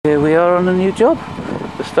Here we are on a new job,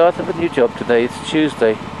 the start of a new job today. It's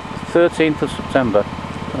Tuesday, 13th of September.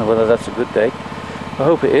 I don't know whether that's a good day. I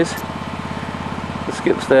hope it is. The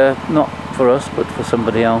skip's there, not for us, but for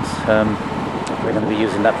somebody else. We're going to be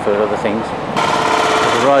using that for other things.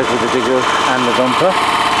 We've arrived with the digger and the dumper.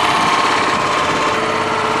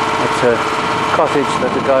 It's a cottage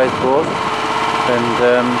that the guys bought, and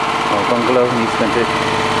a bungalow, and he's going to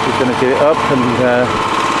do it up, and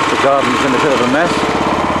the garden's in a bit of a mess.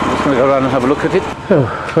 I'm going to go around and have a look at it.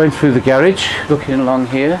 So, going through the garage, looking along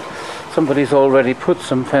here. Somebody's already put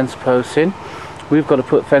some fence posts in. We've got to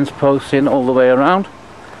put fence posts in all the way around.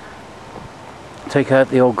 Take out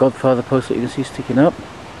the old Godfather post that you can see sticking up.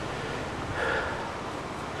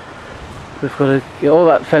 We've got to get all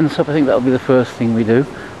that fence up. I think that'll be the first thing we do.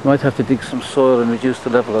 We might have to dig some soil and reduce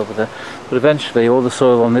the level over there. But eventually all the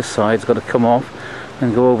soil on this side's got to come off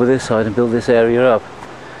and go over this side and build this area up.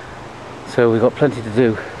 So we've got plenty to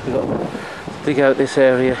do. We've got to dig out this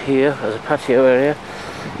area here as a patio area,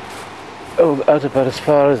 out about as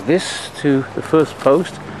far as this to the first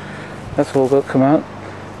post. That's all got to come out.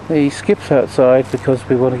 The skip's outside because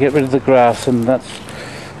we want to get rid of the grass, and that's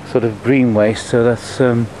sort of green waste, so that's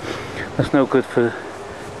no good for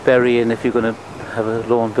burying if you're going to have a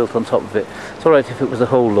lawn built on top of it. It's alright if it was the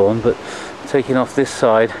whole lawn, but taking off this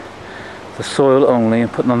side, the soil only, and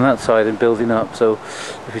putting on that side and building up. So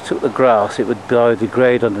if you took the grass, it would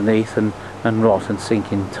biodegrade underneath and rot and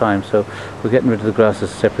sink in time. So we're getting rid of the grass as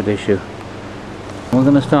a separate issue. We're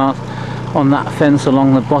going to start on that fence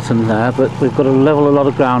along the bottom there, but we've got to level a lot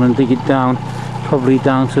of ground and dig it down, probably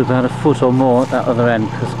down to about a foot or more at that other end,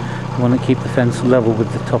 because we want to keep the fence level with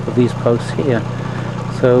the top of these posts here.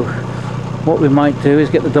 So what we might do is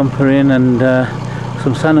get the dumper in and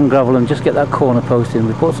some sand and gravel and just get that corner post in.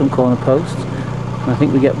 We bought some corner posts, and I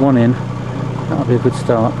think we get one in. That'll be a good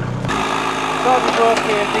start. Started work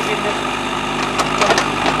here digging this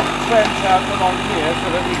trench out along here so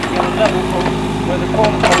that we can get a level from where the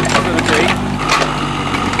corner post is going to be.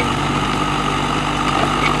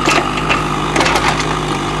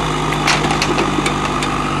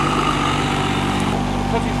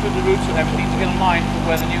 Cutting through the roots and everything to get a line for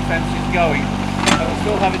where the new fence is going. And we're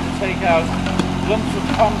still having to take out lumps of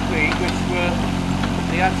concrete which were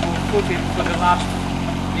the actual footing for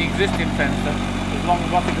the existing fence that was long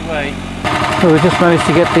rotted away. So we just managed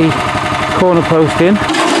to get the corner post in.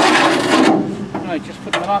 Right, just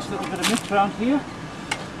put the last little bit of mix around here,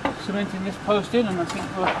 cementing this post in, and I think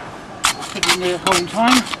we're sitting there home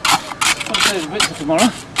time. I'll save a bit for tomorrow.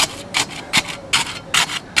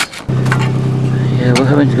 Yeah, we're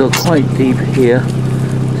having to go quite deep here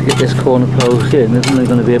to get this corner post in. There's only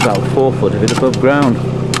going to be about 4 foot of it above ground.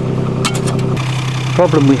 The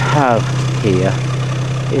problem we have here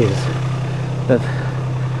is that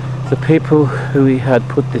the people who we had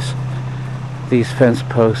put these fence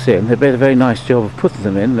posts in, they made a very nice job of putting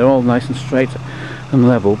them in. They're all nice and straight and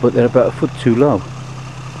level, but they're about a foot too low.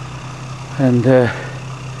 And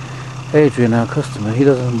Adrian, our customer, he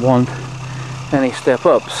doesn't want any step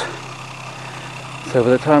ups. So by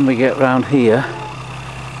the time we get round here,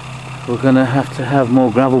 we're going to have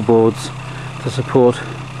more gravel boards to support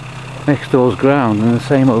next door's ground, and the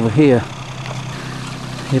same over here.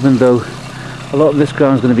 Even though a lot of this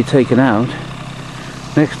ground is going to be taken out,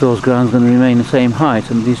 next door's ground is going to remain the same height,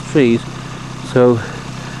 and these trees, so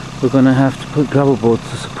we're going to have to put gravel boards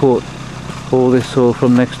to support all this soil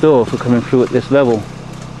from next door for coming through at this level,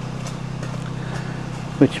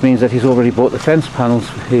 which means that he's already bought the fence panels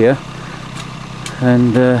here,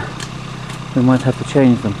 and we might have to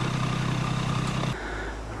change them.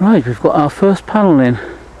 Right, we've got our first panel in.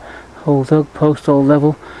 All dug, post all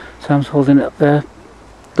level. Sam's holding it up there.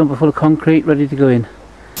 Dumper full of concrete, ready to go in.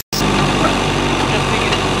 Just digging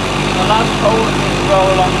the last hole that needs to go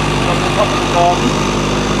along the top of the garden.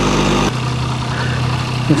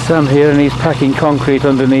 There's Sam here, and he's packing concrete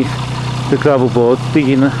underneath the gravel board,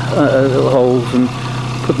 digging little holes and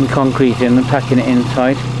putting concrete in and packing it in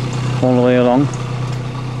tight all the way along.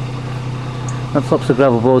 That stops the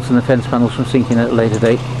gravel boards and the fence panels from sinking at a later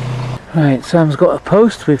date. Right, Sam's got a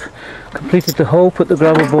post. We've completed the hole, put the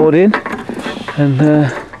gravel board in, and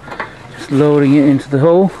just lowering it into the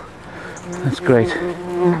hole. That's great.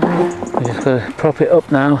 We just got to prop it up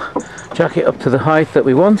now, jack it up to the height that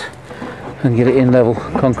we want, and get it in level,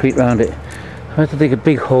 concrete round it. I had to dig a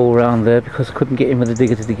big hole around there because I couldn't get in with the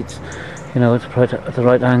digger to dig it, you know, at the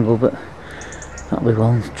right angle, but that'll be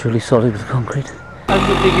well and truly solid with concrete. As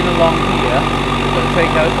we're digging along here, we're going to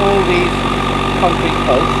take out all these concrete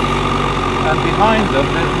posts, and behind them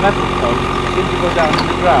there's metal posts that seem to go down to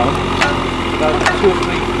the ground about 2 or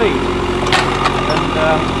 3 feet.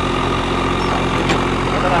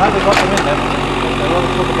 And don't know how they got them in there, but they're a lot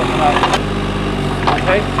of trouble getting them out.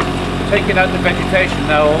 Okay, taking out the vegetation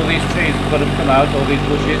now, all these trees have got to come out, all these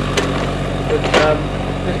bushes. But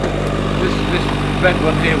this red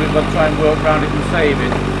one here, we've got to try and work around it and save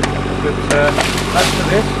it. But as for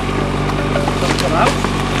this, it's come out.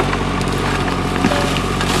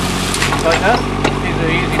 Like that. These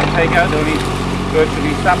are easy to take out, they're only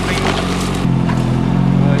virtually saplings.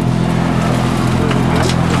 Right. There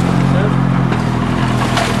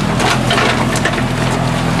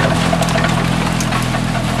we go.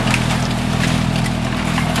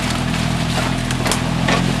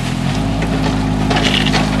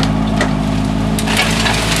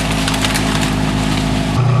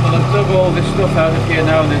 Well, I've dug all this stuff out of here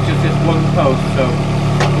now and there's just this one post, so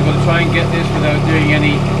we're going to try and get this without doing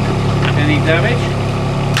any damage.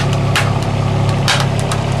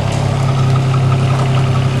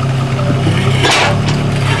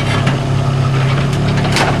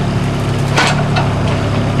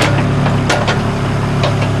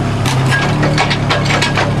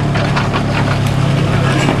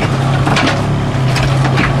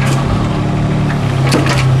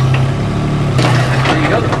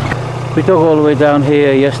 We dug all the way down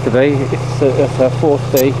here yesterday. It's our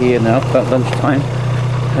fourth day here now, about lunchtime,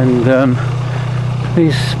 and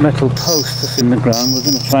these metal posts that's in the ground, we're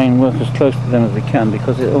going to try and work as close to them as we can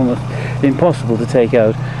because it's almost impossible to take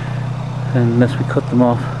out unless we cut them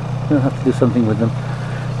off. We'll have to do something with them.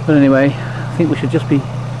 But anyway, I think we should just be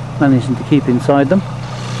managing to keep inside them.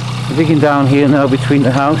 We're digging down here now between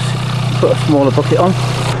the house, put a smaller bucket on.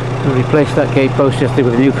 We replaced that gate post yesterday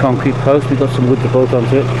with a new concrete post. We've got some wood to bolt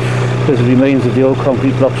onto it. There's the remains of the old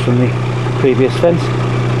concrete blocks from the previous fence,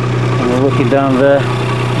 and we're working down there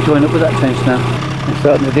to join up with that fence now. We're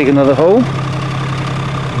starting to dig another hole,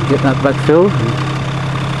 get that back filled.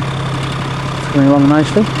 It's going along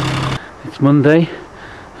nicely. It's Monday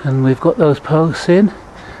and we've got those posts in,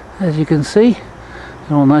 as you can see.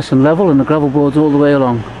 They're all nice and level and the gravel board's all the way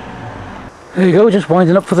along. There you go, just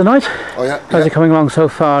winding up for the night. Oh yeah. How's it coming along so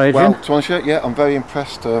far, Adrian? Well, to be honest with you, yeah, I'm very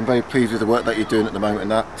impressed. I'm very pleased with the work that you're doing at the moment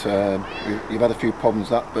and that. You've had a few problems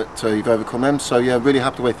but you've overcome them. So yeah, really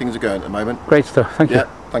happy the way things are going at the moment. Great stuff, thank you. Yeah,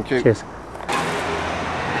 thank you. Cheers.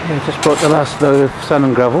 Yeah, just brought the last load of sand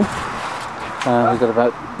and gravel. We've got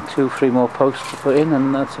about 2-3 more posts to put in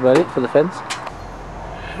and that's about it for the fence.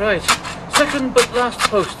 Right, second but last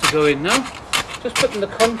post to go in now. Just putting the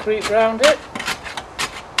concrete round it.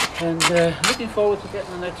 And looking forward to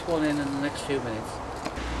getting the next one in the next few minutes.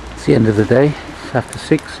 It's the end of the day, it's after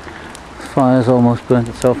 6. The fire's almost burnt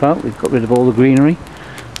itself out. We've got rid of all the greenery,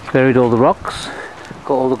 buried all the rocks,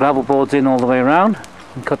 got all the gravel boards in all the way around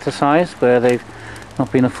and cut to size where they've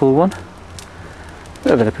not been a full one.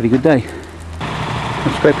 We've had a pretty good day.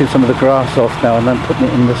 I'm scraping some of the grass off now and then putting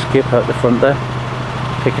it in the skip out the front there,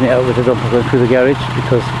 picking it out with a dumper going through the garage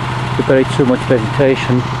because we buried too much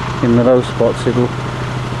vegetation in the low spots. It'll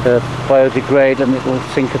biodegrade and it will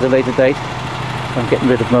sink at a later date. I'm getting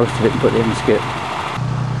rid of most of it and putting it in the skip.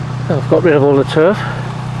 I've got rid of all the turf.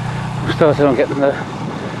 I've started on getting the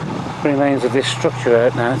remains of this structure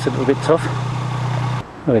out now. It's a little bit tough.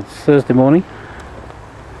 Well, it's Thursday morning.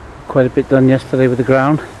 Quite a bit done yesterday with the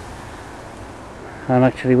ground. I'm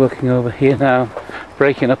actually working over here now,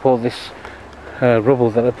 breaking up all this rubble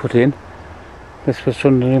that I put in. This was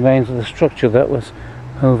from the remains of the structure that was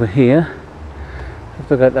over here. I've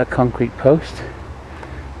dug out that concrete post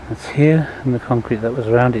that's here and the concrete that was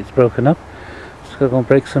around it's broken up. Just going to go and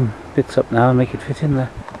break some bits up now and make it fit in there.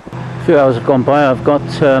 A few hours have gone by. I've got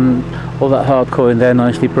all that hardcore in there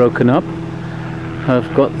nicely broken up.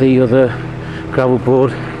 I've got the other gravel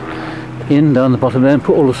board in down the bottom there and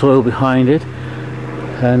put all the soil behind it,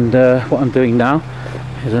 and what I'm doing now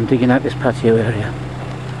is I'm digging out this patio area.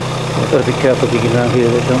 I've got to be careful digging down here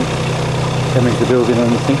that don't damage the building or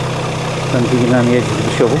anything. I'm digging down the edges with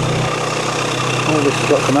the shovel. All this has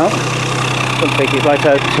got to come out. I'm going to take it right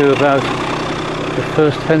out to about the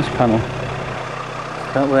first fence panel.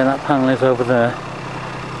 About where that panel is over there.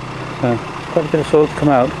 So quite a bit of soil to come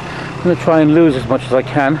out. I'm going to try and lose as much as I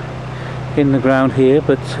can in the ground here,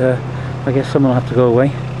 but I guess some will have to go away.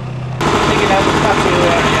 Digging out the patio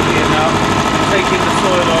area here now, taking the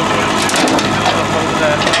soil over and building up over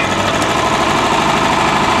there.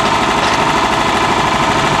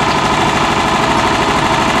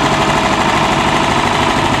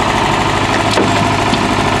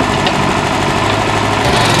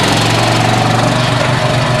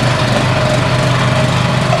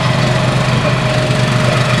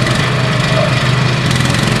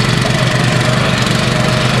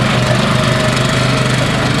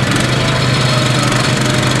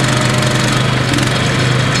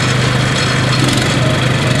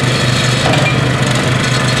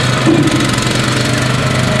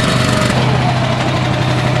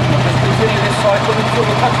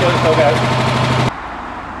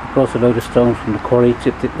 brought a load of stone from the quarry,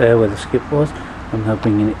 tipped it there where the skip was. I'm now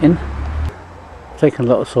bringing it in. Taken a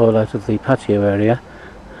lot of soil out of the patio area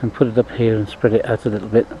and put it up here and spread it out a little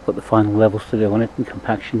bit. I've got the final levels to do on it and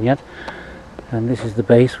compaction yet. And this is the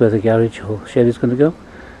base where the garage or shed is going to go.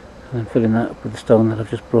 And I'm filling that up with the stone that I've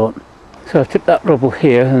just brought. So I've tipped that rubble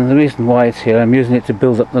here, and the reason why it's here, I'm using it to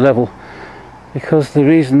build up the level. Because the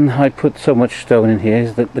reason I put so much stone in here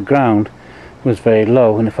is that the ground was very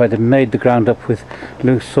low, and if I'd have made the ground up with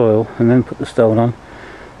loose soil and then put the stone on,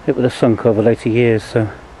 it would have sunk over later years. So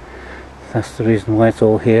that's the reason why it's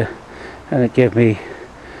all here, and it gave me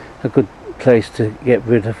a good place to get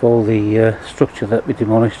rid of all the structure that we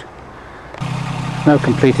demolished. Now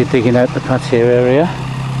completed digging out the patio area,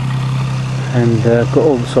 and got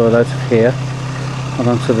all the soil out of here and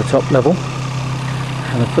onto the top level,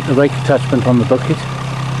 and I've put the rake attachment on the bucket,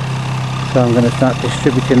 so I'm going to start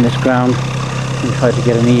distributing this ground and try to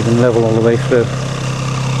get an even level all the way through.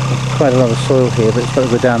 There's quite a lot of soil here, but it's got to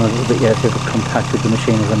go down a little bit yet to compact with the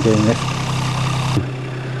machine as I'm doing this.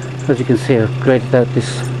 As you can see, I've graded out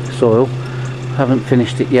this soil, haven't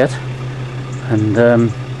finished it yet, and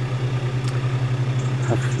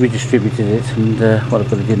I've redistributed it, and what I've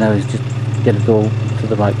got to do now is just get it all to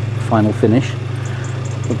the right final finish.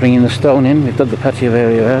 We're bringing the stone in. We've dug the patio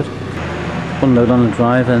area out, one load on the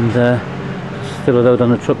drive, and still a load on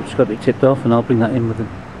the truck which has got to be tipped off, and I'll bring that in with the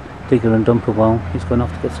digger and dumper while he's going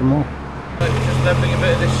off to get some more. We're just leveling a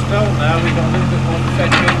bit of this stone now. We've got a little bit more to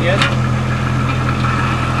fetch in yet.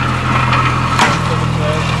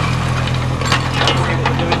 See what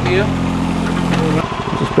we're doing here.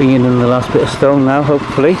 Just bringing in the last bit of stone now,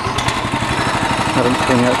 hopefully. Having to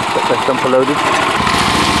bring out, get that dumper loaded.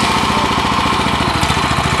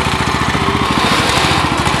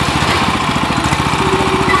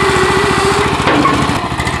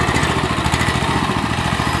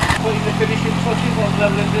 Putting the finishing touches on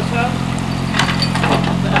leveling this out.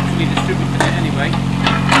 They're actually distributing it anyway.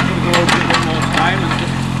 I'm going to go over it one more time and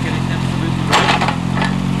just get it absolutely right.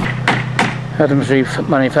 Adam's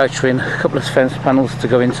remanufacturing a couple of fence panels to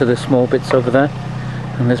go into the small bits over there,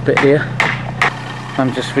 and this bit here.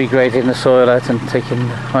 I'm just regrading the soil out and taking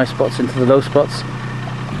the high spots into the low spots.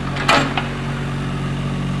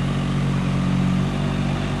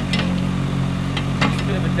 It's a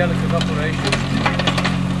bit of a delicate operation.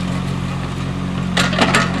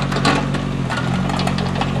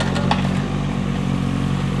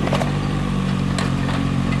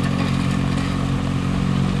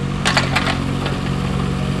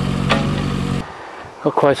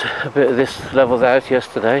 Got quite a bit of this levelled out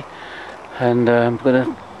yesterday, and I'm going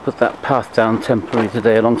to put that path down temporarily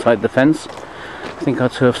today alongside the fence. I think our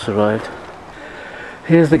turf's arrived.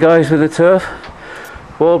 Here's the guys with the turf,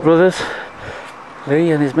 Wall Brothers, Lee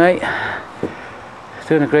and his mate,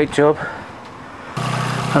 doing a great job.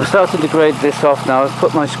 I'm starting to grade this off now. I've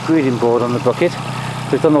put my screeding board on the bucket.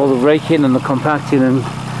 We've done all the raking and the compacting and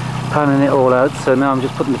panning it all out, so now I'm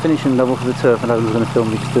just putting the finishing level for the turf, and I'm going to film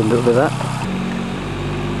me just doing a little bit of that.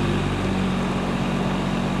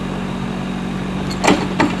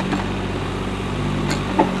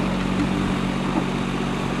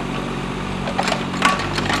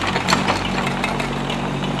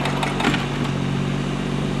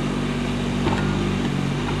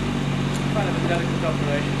 Kind of a delicate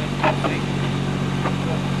operation, as you can see.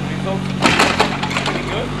 But the results are pretty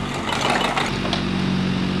good.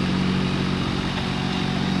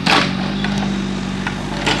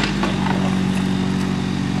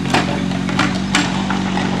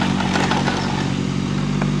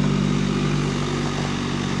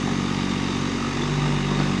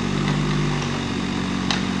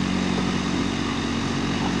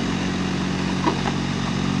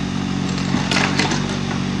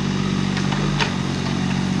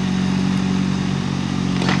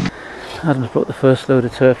 Adam's brought the first load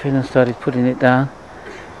of turf in and started putting it down.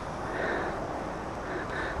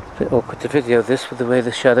 It's a bit awkward to video this with the way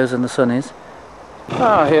the shadows and the sun is.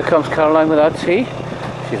 Ah, here comes Caroline with our tea.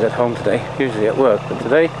 She's at home today, usually at work, but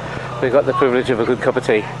today we got the privilege of a good cup of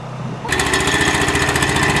tea.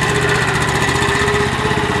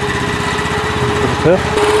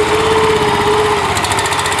 Turf.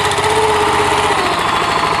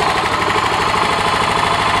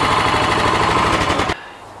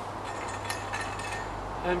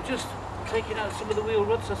 I'm just taking out some of the wheel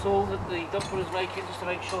ruts, that's all that the dumper is making, just to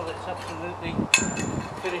make sure that it's absolutely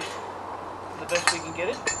finished the best we can get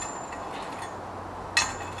it.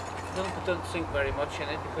 The dumper doesn't sink very much in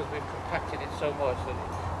it because we've compacted it so much that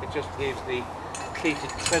it just leaves the pleated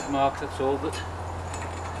tread mark, that's all, but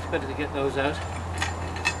it's better to get those out.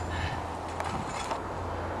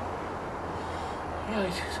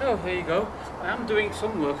 Right, so there you go. I am doing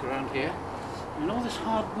some work around here. And all this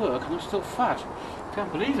hard work and I'm still fat.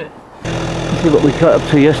 Can't believe it. See what we got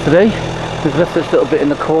up to yesterday. We've left this little bit in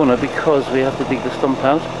the corner because we have to dig the stump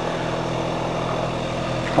out.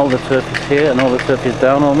 All the turf is here and all the turf is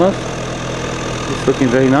down almost. It's looking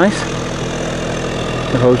very nice.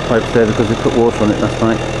 The hose pipe's there because we put water on it last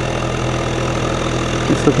night.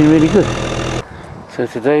 It's looking really good. So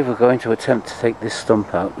today we're going to attempt to take this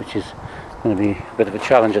stump out, which is going to be a bit of a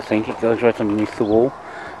challenge, I think. It goes right underneath the wall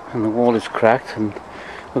and the wall is cracked and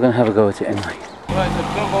we're going to have a go at it anyway. Right, so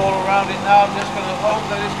plug all around it now. I'm just going to hope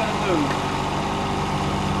that it's going to move.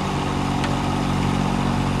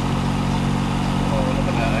 Oh, look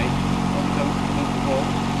at that, eh?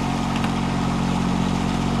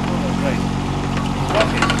 Oh,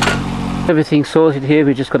 great. Everything's sorted here.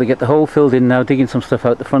 We've just got to get the hole filled in now, digging some stuff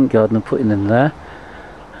out the front garden and putting in there.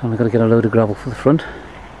 And we've got to get a load of gravel for the front.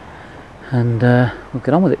 And we'll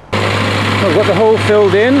get on with it. We've got the hole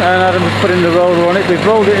filled in and Adam's putting the roller on it. We've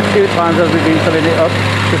rolled it a few times as we've been filling it up,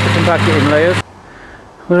 just to compact it in layers.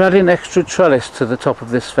 We're adding extra trellis to the top of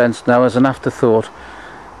this fence now as an afterthought.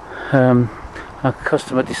 Our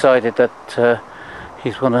customer decided that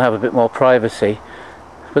he's going to have a bit more privacy,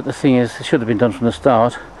 but the thing is, it should have been done from the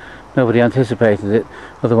start. Nobody anticipated it,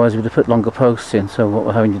 otherwise we'd have put longer posts in. So what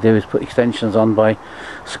we're having to do is put extensions on by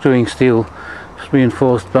screwing steel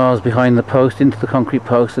reinforced bars behind the post into the concrete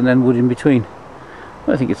post and then wood in between.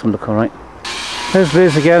 I think it's going to look alright. There's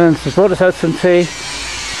Liz again, and she's brought us out some tea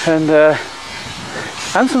and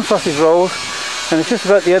some sausage rolls, and it's just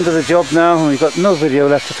about the end of the job now and we've got no video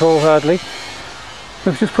left at all hardly.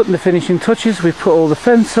 We've just put in the finishing touches. We've put all the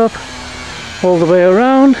fence up all the way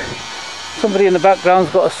around. Somebody in the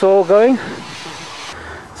background's got a saw going.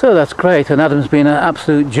 So that's great, and Adam's been an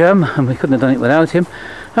absolute gem and we couldn't have done it without him.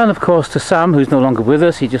 And of course to Sam, who's no longer with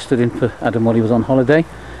us. He just stood in for Adam while he was on holiday.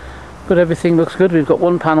 But everything looks good. We've got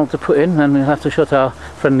one panel to put in and we'll have to shut our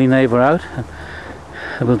friendly neighbour out.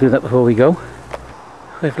 And we'll do that before we go.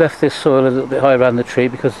 We've left this soil a little bit high around the tree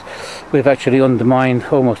because we've actually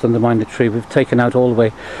almost undermined the tree. We've taken out all the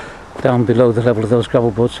way down below the level of those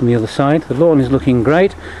gravel boards from the other side. The lawn is looking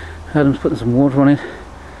great. Adam's putting some water on it.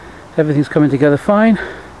 Everything's coming together fine.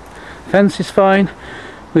 Fence is fine.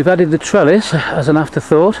 We've added the trellis as an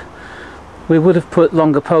afterthought. We would have put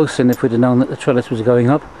longer posts in if we'd have known that the trellis was going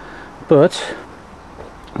up, but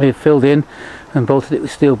we've filled in and bolted it with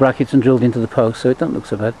steel brackets and drilled into the post, so it don't look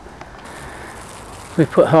so bad. We've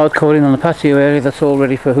put hardcore in on the patio area. That's all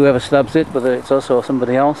ready for whoever slabs it, whether it's us or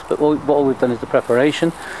somebody else. But all we've done is the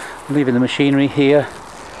preparation. We're leaving the machinery here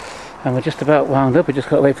and we're just about wound up. We just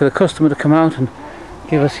got to wait for the customer to come out and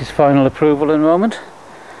give us his final approval in a moment.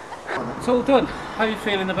 It's all done. How are you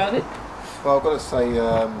feeling about it? Well, I've got to say,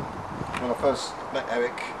 when I first met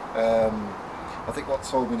Eric, I think what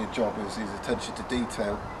sold me the job was his attention to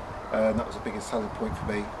detail. That was the biggest selling point for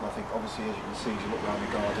me. And I think obviously, as you can see, as you look around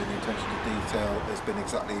the garden, the attention to detail has been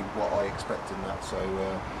exactly what I expected in that. So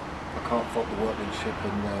I can't fault the workmanship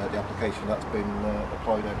and the application that's been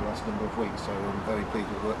applied over the last number of weeks. So I'm very pleased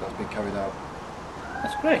with the work that's been carried out.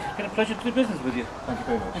 That's great. It's been a pleasure to do business with you. Thank you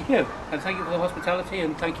very much. Thank you. And thank you for the hospitality,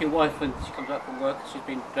 and thank your wife when she comes out from work. She's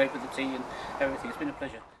been great with the tea and everything. It's been a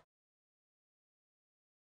pleasure.